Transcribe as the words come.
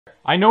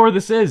I know where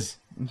this is.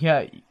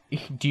 Yeah,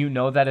 do you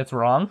know that it's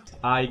wrong?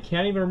 I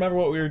can't even remember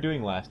what we were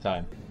doing last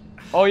time.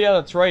 Oh yeah,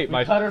 that's right.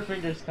 We cut our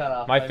fingers cut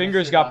off. My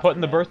fingers got put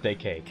in the birthday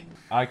cake.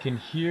 I can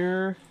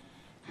hear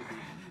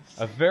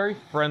a very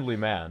friendly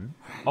man.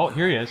 Oh,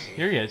 here he is.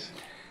 Here he is.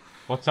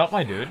 What's up,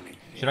 my dude?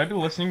 Should I be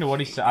listening to what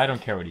he's saying? I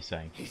don't care what he's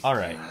saying.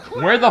 Alright.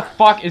 Where the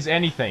fuck is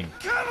anything?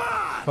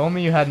 If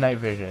only you had night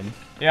vision.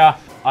 Yeah,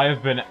 I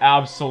have been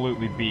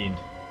absolutely beamed.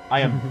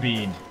 I am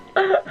beamed.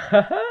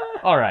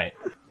 Alright.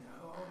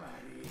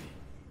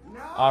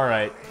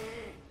 Alright.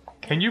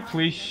 Can you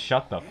please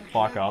shut the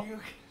fuck up?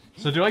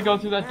 So do I go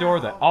through that door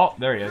that— oh,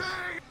 there he is.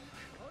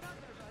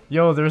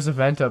 Yo, there's a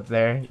vent up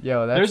there.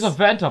 Yo, that's... There's a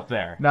vent up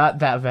there. Not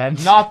that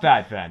vent. Not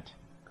that vent.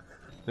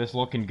 This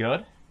looking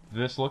good.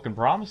 This looking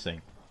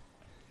promising.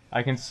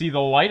 I can see the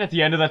light at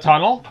the end of the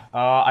tunnel.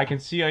 I can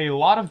see a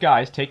lot of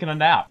guys taking a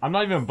nap. I'm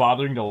not even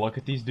bothering to look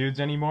at these dudes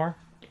anymore.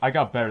 I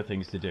got better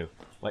things to do.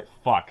 Like,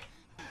 fuck.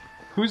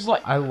 Who's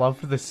like— I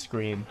love the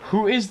screen.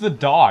 Who is the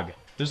dog?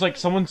 There's like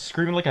someone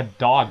screaming like a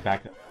dog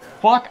back there.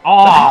 Fuck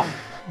off!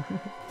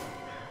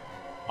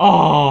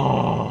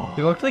 Oh!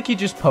 It looked like he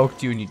just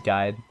poked you and you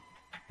died.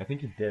 I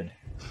think he did.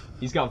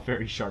 He's got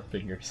very sharp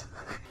fingers.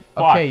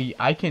 Okay,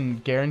 I can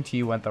guarantee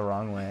you went the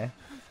wrong way.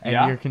 And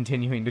Yeah? you're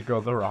continuing to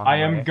go the wrong way. I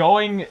am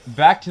going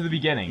back to the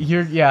beginning.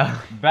 Yeah.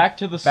 Back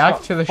to the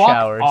Back to the Fuck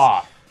showers.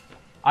 off.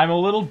 I'm a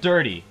little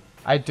dirty.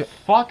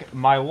 Fuck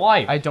my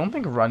life. I don't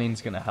think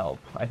running's gonna help.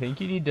 I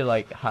think you need to,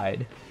 like,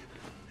 hide.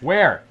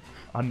 Where?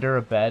 Under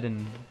a bed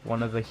in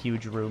one of the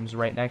huge rooms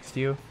right next to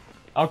you.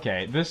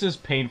 Okay, this is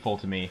painful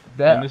to me.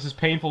 That- And this is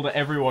painful to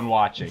everyone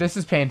watching. This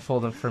is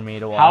painful for me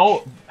to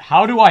watch.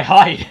 How do I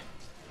hide?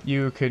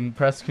 You can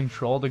press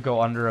control to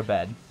go under a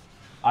bed.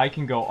 I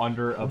can go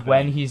under a bed.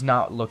 When he's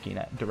not looking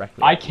at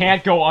directly. I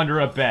can't go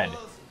under a bed.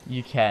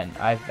 You can.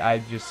 That's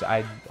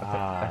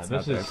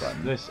This not is the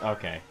button. this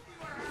okay.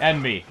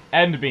 End me.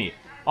 End me.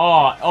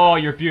 Oh,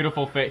 your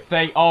beautiful face.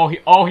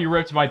 He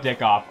ripped my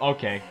dick off.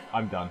 Okay,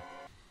 I'm done.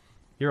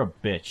 You're a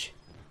bitch.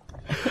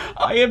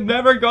 I am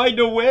never going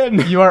to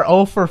win. You are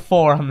 0 for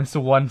 4 on this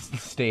one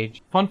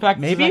stage. Fun fact.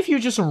 Maybe if you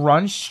just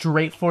run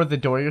straight for the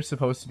door you're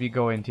supposed to be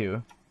going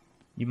to,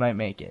 you might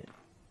make it.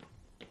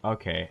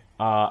 Okay.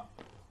 I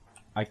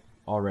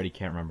already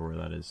can't remember where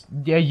that is.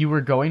 Yeah, you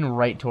were going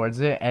right towards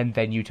it, and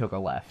then you took a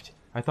left.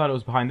 I thought it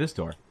was behind this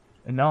door.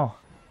 No.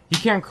 He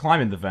can't climb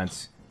in the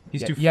vents.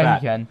 He's too Yeah,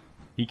 fat.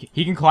 he can.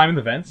 He can climb in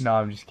the vents? No,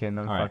 I'm just kidding.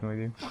 I'm Alright. fucking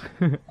with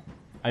you.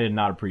 I did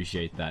not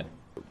appreciate that.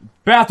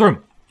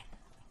 Bathroom!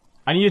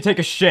 I need to take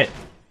a shit.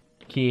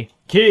 Key.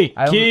 Key!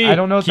 I Key!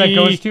 don't know what key, that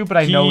goes to, but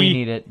I know we key.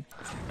 need it.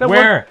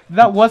 Where?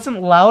 That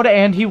wasn't loud,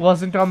 and he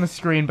wasn't on the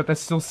screen, but that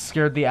still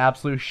scared the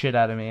absolute shit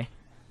out of me.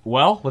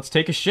 Well, let's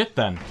take a shit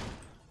then.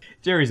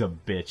 Jerry's a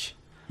bitch.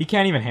 He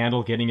can't even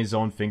handle getting his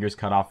own fingers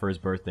cut off for his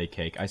birthday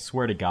cake. I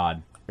swear to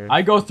God.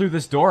 I go through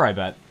this door, I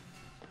bet.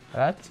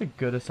 That's a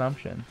good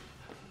assumption.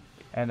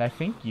 And I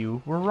think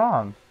you were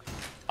wrong.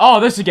 Oh,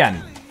 this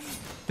again.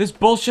 This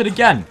bullshit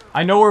again.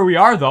 I know where we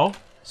are, though.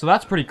 So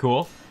that's pretty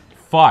cool.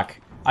 Fuck.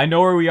 I know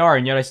where we are,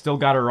 and yet I still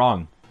got it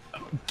wrong.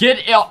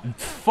 Get ill.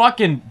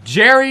 Fucking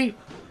Jerry.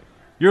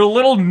 Your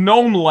little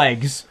gnome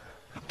legs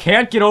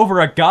can't get over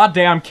a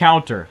goddamn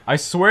counter. I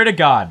swear to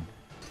God.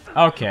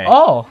 Okay.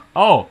 Oh.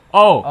 Oh.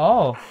 Oh.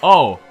 Oh.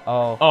 Oh.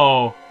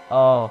 Oh.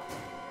 Oh.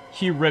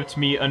 He ripped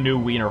me a new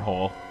wiener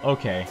hole.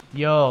 Okay.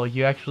 Yo,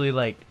 you actually,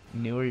 like,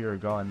 knew where you were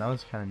going. That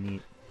was kind of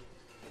neat.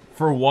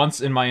 For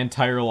once in my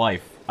entire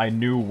life, I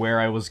knew where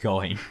I was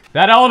going.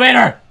 That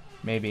elevator!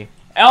 Maybe.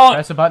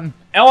 Press a button.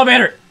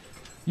 Elevator!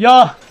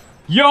 Yo!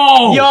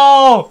 Yo!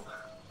 Yo!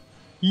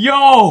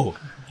 Yo!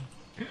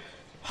 You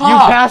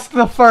passed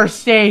the first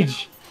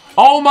stage.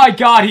 Oh my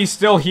God, he's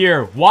still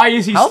here. Why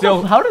is he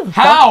still? How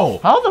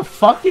the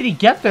fuck did he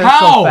get there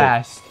so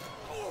fast?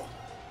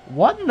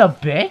 What in the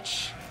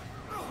bitch?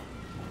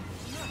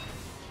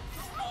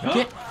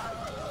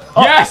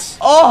 Yes!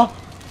 Oh!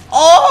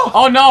 Oh!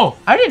 Oh no!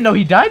 I didn't know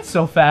he died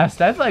so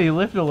fast. I thought he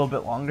lived a little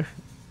bit longer.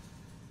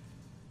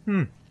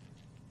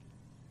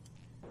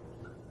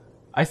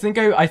 I think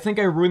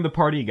I ruined the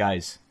party,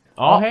 guys.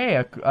 Oh,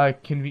 hey,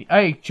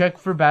 hey, check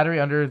for battery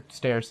under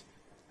stairs.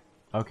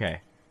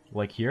 Okay.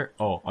 Like here?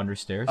 Oh, under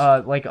stairs?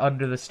 Like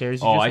under the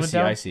stairs you just went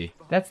down? I see.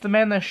 That's the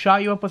man that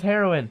shot you up with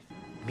heroin.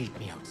 Meet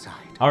me outside.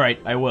 Alright,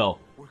 I will.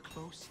 We're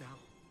close now.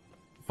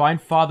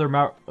 Find Father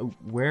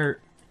where?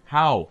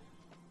 How?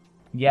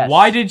 Yes.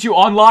 Why did you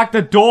unlock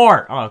the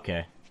door? Oh,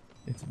 okay.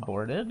 It's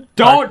boarded?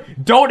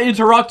 Don't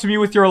interrupt me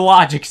with your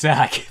logic,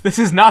 Zack. This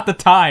is not the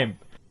time.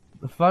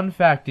 Fun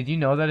fact, did you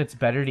know that it's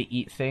better to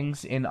eat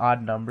things in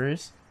odd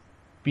numbers?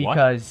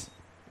 Because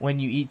when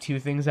you eat 2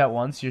 things at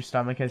once, your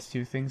stomach has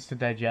 2 things to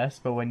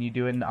digest, but when you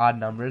do it in odd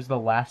numbers, the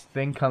last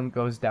thing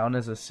goes down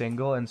as a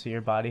single, and so your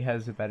body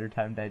has a better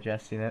time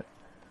digesting it.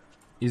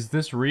 Is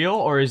this real,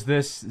 or is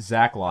this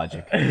Zack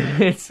logic?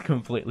 It's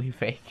completely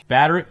fake.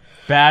 Battery.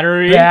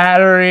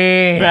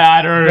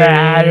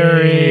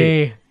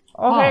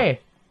 Oh, hey.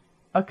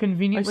 A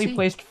conveniently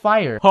placed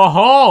fire. Ho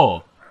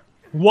ho!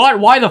 What?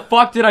 Why the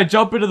fuck did I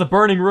jump into the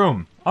burning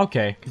room?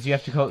 Okay. Because you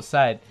have to go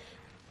outside.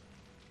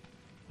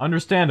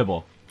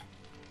 Understandable.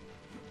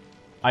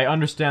 I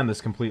understand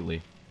this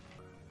completely.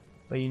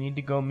 But you need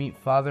to go meet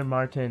Father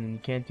Martin, and you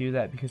can't do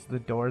that because the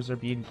doors are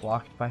being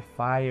blocked by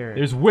fire.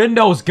 There's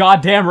windows,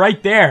 goddamn,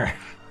 right there.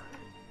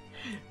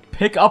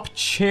 Pick up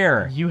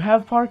chair. You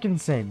have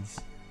Parkinson's.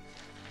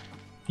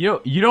 You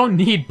don't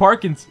need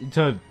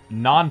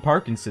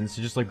non-Parkinson's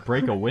to just like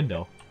break a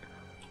window.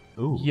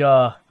 Ooh.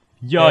 Yeah.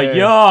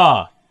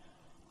 Yeah.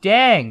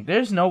 Dang,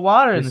 there's no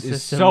water in the This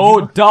is system.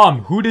 so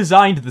dumb. Who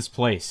designed this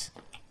place?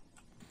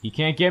 You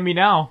can't get me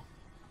now.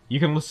 You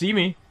can see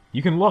me.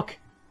 You can look,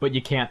 but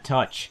you can't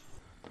touch.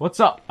 What's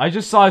up? I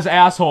just saw his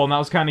asshole, and that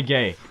was kind of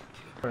gay.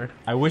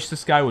 I wish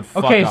this guy would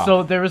fuck Okay, off.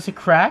 so there was a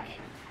crack,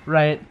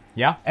 right?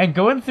 Yeah? And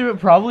going through it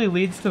probably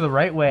leads to the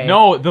right way.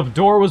 No, the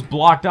door was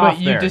blocked off But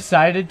you there.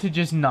 decided to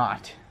just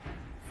not.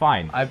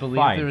 Fine. I believe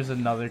fine. there was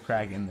another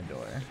crack in the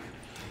door.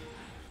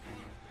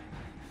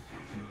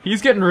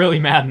 He's getting really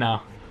mad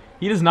now.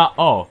 He does not...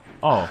 Oh.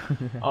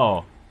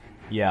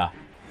 Yeah.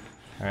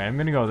 Alright, I'm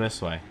gonna go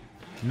this way.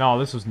 No,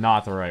 this was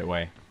not the right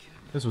way.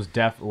 This was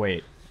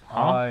wait.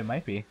 Huh? It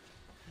might be.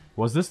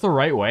 Was this the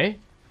right way?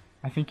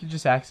 I think you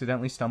just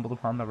accidentally stumbled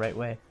upon the right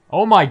way.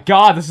 Oh my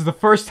god, this is the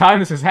first time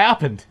this has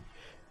happened.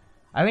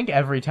 I think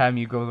every time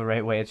you go the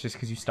right way, it's just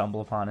because you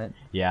stumble upon it.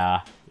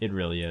 Yeah, it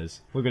really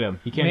is. Look at him.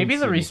 He can't Maybe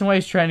even the see me. reason why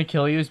he's trying to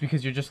kill you is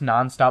because you're just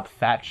non-stop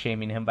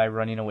fat-shaming him by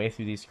running away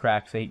through these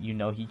cracks that you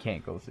know he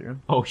can't go through.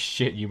 Oh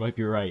shit, you might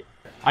be right.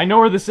 I know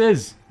where this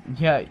is.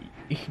 Yeah,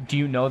 do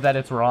you know that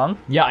it's wrong?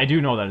 Yeah, I do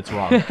know that it's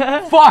wrong.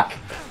 Fuck!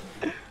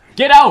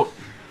 Get out!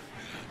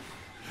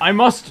 I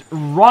must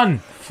run,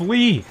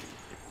 flee,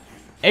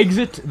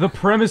 exit the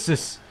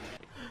premises.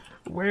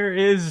 Where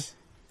is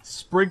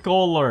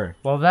Sprinkler?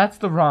 Well, that's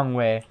the wrong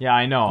way. Yeah,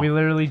 I know. We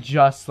literally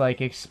just,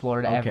 like,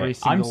 explored Okay, every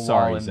single I'm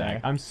sorry, wall in Zack.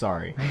 there. I'm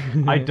sorry.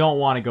 I don't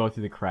want to go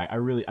through the crack.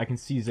 I can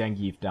see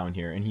Zangeef down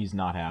here, and he's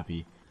not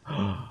happy.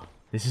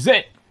 This is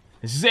it!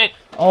 This is it!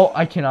 Oh,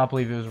 I cannot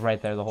believe it was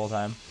right there the whole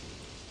time.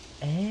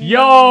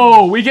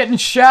 Yo! We getting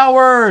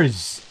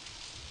showers!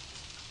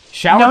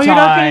 Shower No, time! you're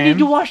not gonna need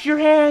to wash your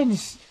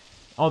hands!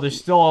 Oh, they're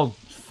still all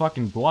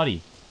fucking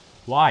bloody.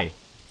 Why?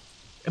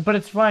 But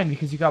it's fine,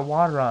 because you got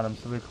water on them,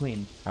 so they're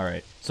clean.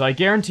 Alright. So I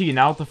guarantee you,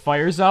 now that the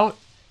fire's out,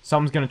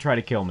 someone's gonna try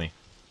to kill me.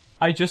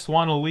 I just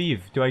want to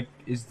leave.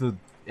 Is the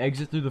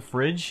exit through the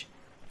fridge?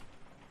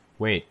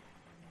 Wait.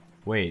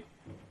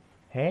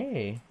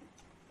 Hey.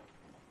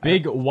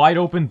 Big, wide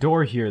open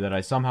door here that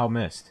I somehow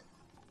missed.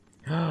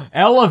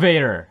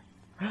 Elevator!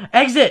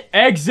 Exit!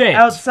 Exit!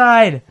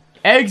 Outside!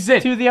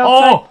 Exit! To the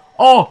outside.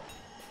 Oh!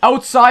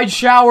 Outside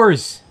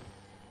showers!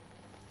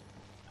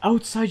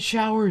 Outside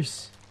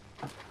showers!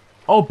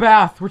 Oh,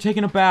 bath! We're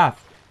taking a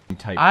bath.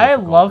 I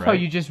love how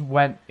you just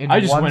went in I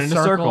just one went in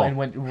a circle. and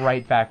went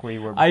right back where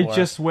you were before. I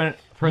just went...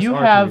 You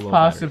have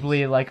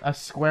possibly like a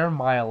square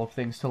mile of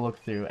things to look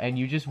through, and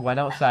you just went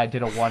outside,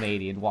 did a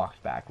 180, and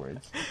walked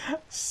backwards.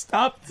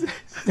 Stop.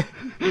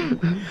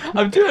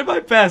 I'm doing my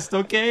best,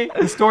 okay?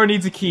 The store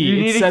needs a key. You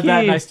need It a said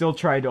that key. and I still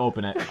tried to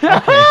open it.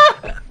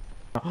 Okay.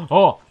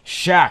 Oh,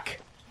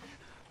 shack.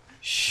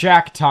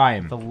 Shack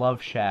time. The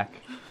Love Shack.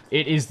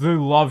 It is the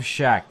Love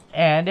Shack.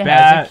 And it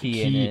has a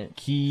key in it.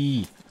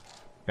 Key.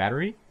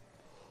 Battery?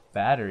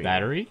 Battery.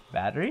 Battery?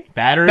 Battery?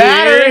 Battery?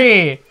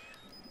 Battery!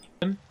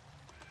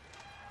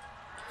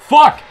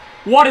 Fuck!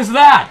 What is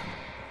that?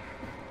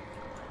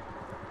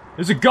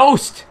 There's a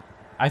ghost!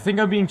 I think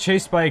I'm being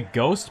chased by a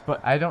ghost, but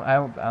I don't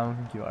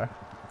think you are.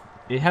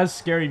 it has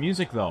scary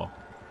music though.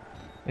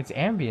 It's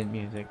ambient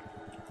music.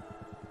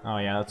 Oh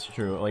yeah, that's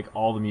true. Like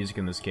all the music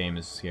in this game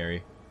is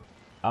scary.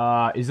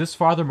 Is this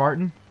Father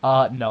Martin?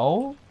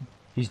 No.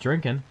 He's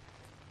drinking.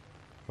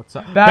 What's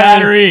up?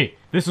 Battery!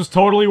 This was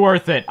totally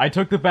worth it. I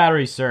took the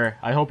battery, sir.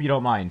 I hope you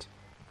don't mind.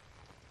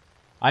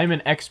 I am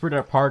an expert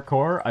at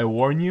parkour. I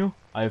warn you.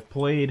 I have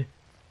played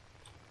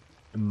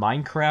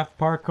Minecraft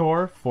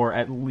parkour for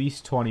at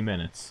least 20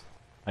 minutes.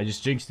 I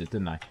just jinxed it,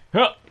 didn't I?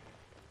 Huh!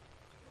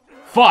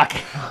 Fuck!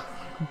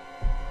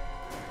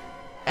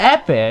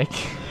 Epic!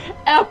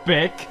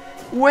 Epic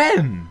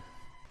win!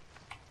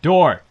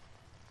 Door.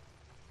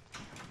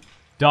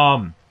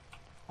 Dumb.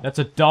 That's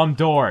a dumb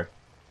door.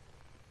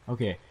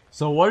 Okay,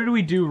 so what did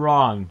we do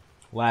wrong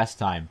last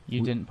time?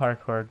 You didn't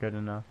parkour good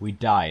enough. We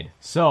died.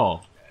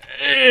 So,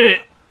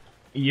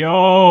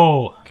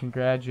 yo!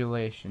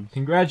 Congratulations.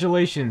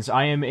 Congratulations,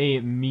 I am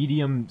a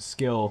medium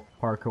skill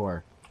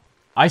parkour.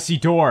 I see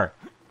door.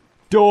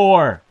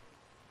 Door!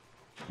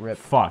 Rip.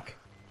 Fuck.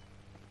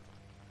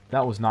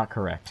 That was not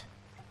correct.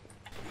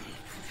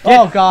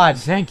 Oh god!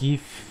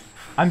 Zangeef.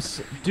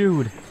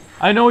 Dude.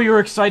 I know you were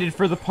excited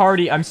for the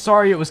party. I'm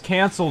sorry it was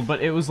canceled,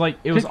 but it was like,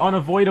 it was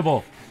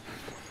unavoidable.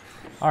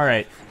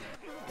 Alright.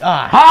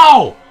 Ah,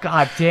 How?!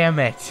 god damn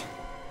it.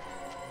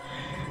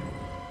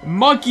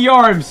 Monkey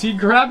arms! He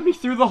grabbed me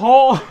through the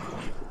hole!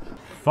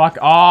 Fuck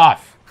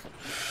off!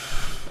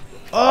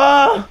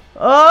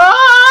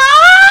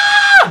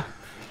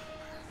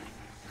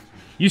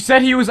 You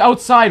said he was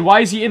outside. Why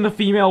is he in the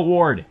female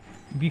ward?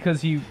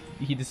 Because he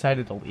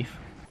decided to leave.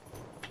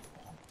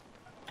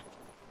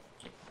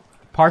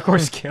 Parkour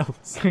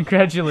skills.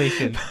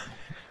 Congratulations.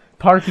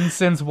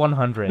 Parkinson's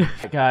 100.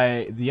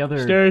 Guy, the other...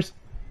 Stairs.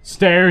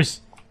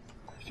 Stairs.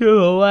 To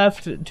the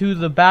left, to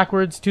the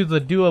backwards, to the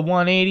do a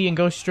 180 and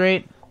go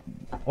straight.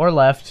 Or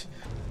left.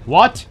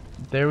 What?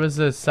 There was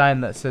a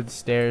sign that said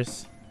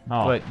stairs.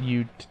 Oh. But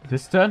you...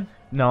 This done?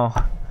 No.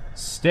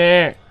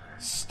 Stare.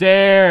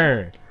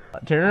 Stare.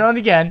 Turn it on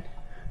again.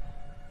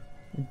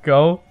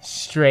 Go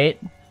straight.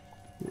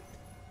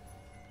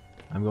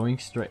 I'm going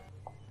straight.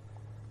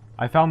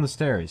 I found the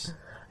stairs.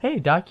 Hey,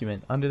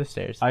 document under the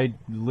stairs. I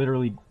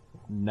literally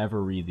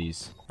never read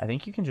these. I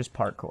think you can just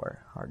parkour.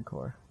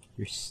 Hardcore.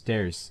 Your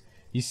stairs.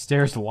 These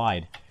stairs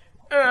lied.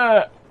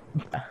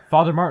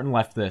 Father Martin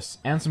left this.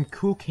 And some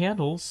cool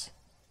candles.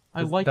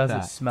 I like that.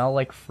 Does it smell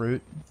like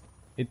fruit?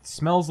 It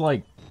smells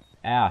like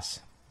ass.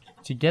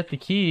 To get the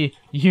key,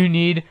 you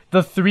need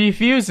the 3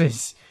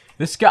 fuses.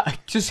 This guy...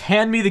 Just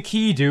hand me the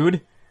key,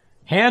 dude.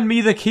 Hand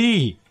me the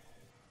key.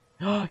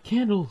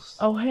 Candles.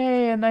 Oh,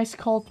 hey, a nice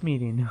cult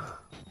meeting.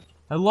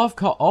 I love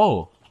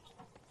Oh.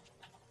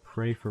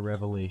 Pray for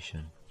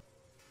revelation.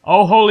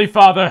 Oh, Holy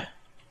Father.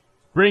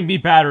 Bring me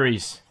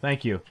batteries.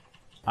 Thank you.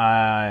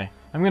 I'm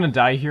gonna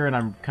die here, and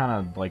I'm kind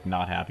of, like,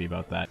 not happy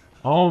about that.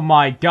 Oh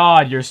my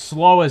god, you're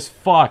slow as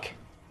fuck.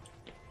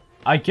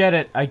 I get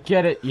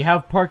it, you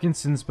have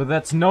Parkinson's, but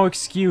that's no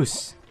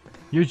excuse.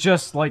 You're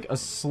just, like, a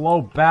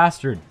slow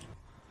bastard.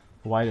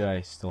 Why did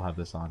I still have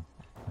this on?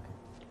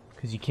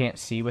 Because you can't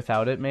see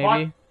without it, maybe?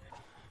 What?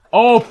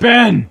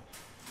 Open!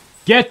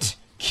 Get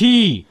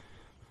key!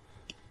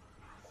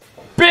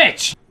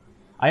 Bitch!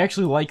 I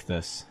actually like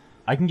this.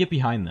 I can get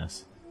behind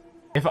this.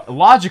 If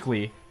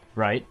logically,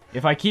 right,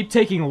 if I keep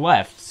taking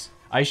lefts,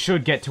 I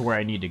should get to where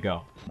I need to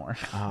go. More.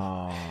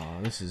 Oh,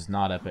 this is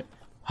not epic.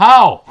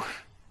 How?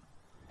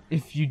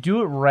 If you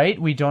do it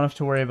right, we don't have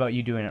to worry about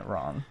you doing it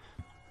wrong.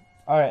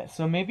 Alright,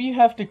 so maybe you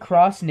have to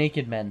cross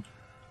naked men.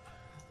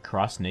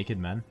 Cross naked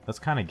men? That's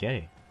kind of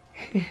gay.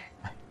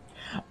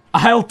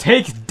 I'll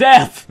take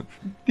death!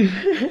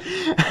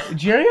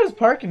 Jerry has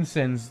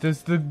Parkinson's.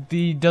 Does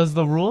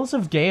the rules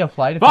of gay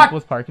apply to Fuck! people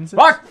with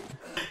Parkinson's? Fuck!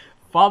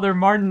 Father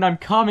Martin, I'm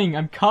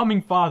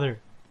coming, Father.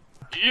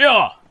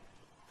 Yeah!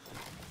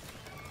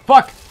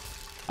 Fuck!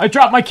 I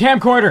dropped my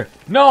camcorder!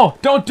 No!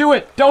 Don't do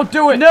it! Don't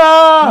do it!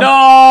 No!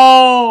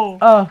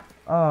 No!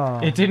 Oh.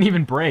 It didn't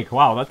even break.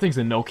 Wow, that thing's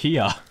a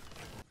Nokia.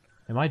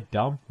 Am I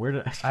dumb? Where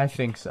did I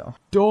think so.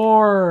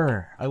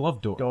 Door! I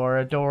love door.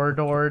 Door.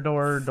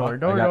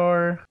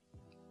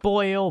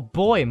 Boy, oh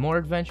boy, more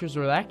adventures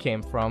where that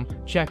came from.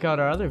 Check out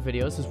our other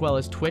videos as well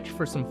as Twitch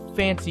for some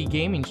fancy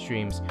gaming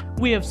streams.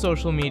 We have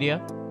social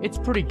media. It's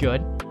pretty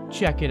good.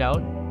 Check it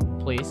out,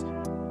 please.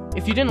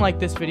 If you didn't like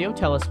this video,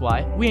 tell us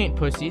why. We ain't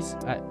pussies,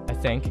 I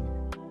think.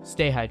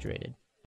 Stay hydrated.